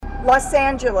Los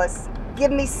Angeles,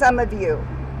 give me some of you.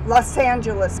 Los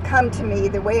Angeles, come to me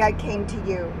the way I came to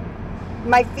you.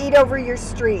 My feet over your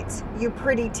streets, you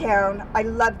pretty town, I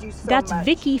loved you so much. That's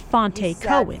Vicky Fante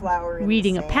Cohen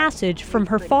reading a passage from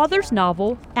her father's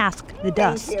novel, Ask the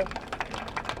Dust. Thank you.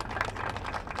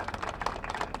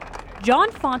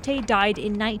 John Fante died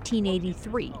in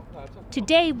 1983.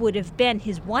 Today would have been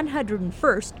his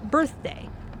 101st birthday.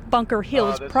 Bunker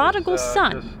Hill's prodigal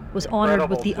son was honored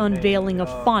with the unveiling of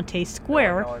Fante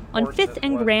Square on 5th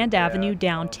and Grand Avenue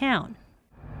downtown.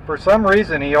 For some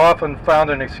reason, he often found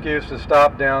an excuse to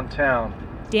stop downtown.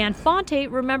 Dan Fante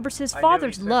remembers his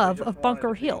father's love of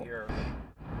Bunker Hill.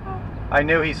 I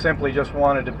knew he simply just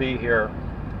wanted to be here,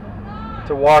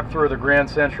 to walk through the Grand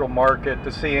Central Market,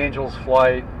 to see Angel's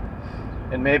Flight,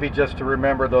 and maybe just to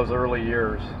remember those early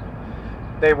years.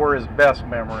 They were his best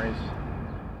memories.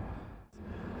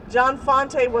 John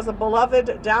Fante was a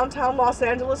beloved downtown Los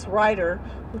Angeles writer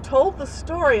who told the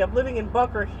story of living in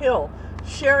Bunker Hill,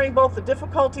 sharing both the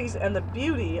difficulties and the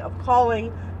beauty of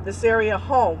calling this area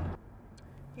home.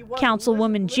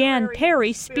 Councilwoman Jan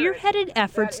Perry spearheaded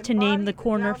efforts to name the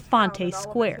corner Fante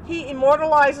Square. He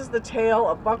immortalizes the tale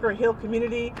of Bunker Hill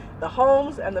community, the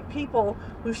homes and the people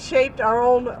who shaped our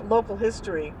own local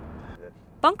history.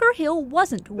 Bunker Hill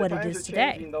wasn't what it is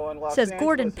today, says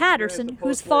Gordon Patterson,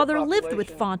 whose father lived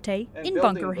with Fante in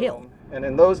Bunker Hill. And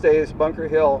in those days, Bunker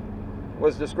Hill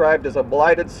was described as a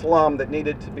blighted slum that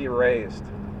needed to be raised.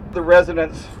 The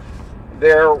residents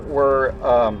there were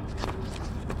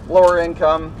lower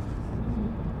income.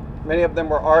 Many of them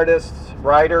were artists,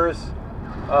 writers,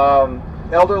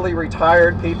 elderly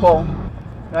retired people.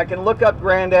 And I can look up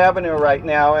Grand Avenue right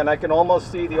now and I can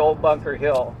almost see the old Bunker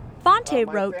Hill.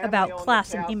 Fante wrote about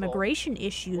class and immigration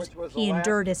issues he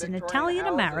endured as an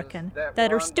Italian-American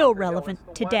that are still relevant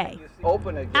today.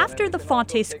 After the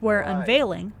Fante Square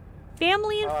unveiling,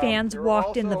 family and fans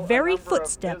walked in the very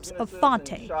footsteps of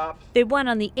Fante. They went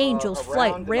on the Angel's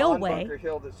Flight Railway,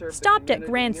 stopped at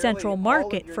Grand Central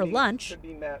Market for lunch,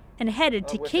 and headed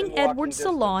to King Edward's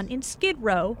Salon in Skid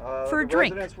Row for a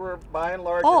drink.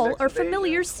 All are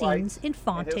familiar scenes in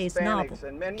Fante's novel.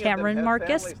 Cameron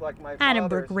Marcus,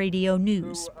 Annenberg Radio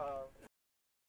News.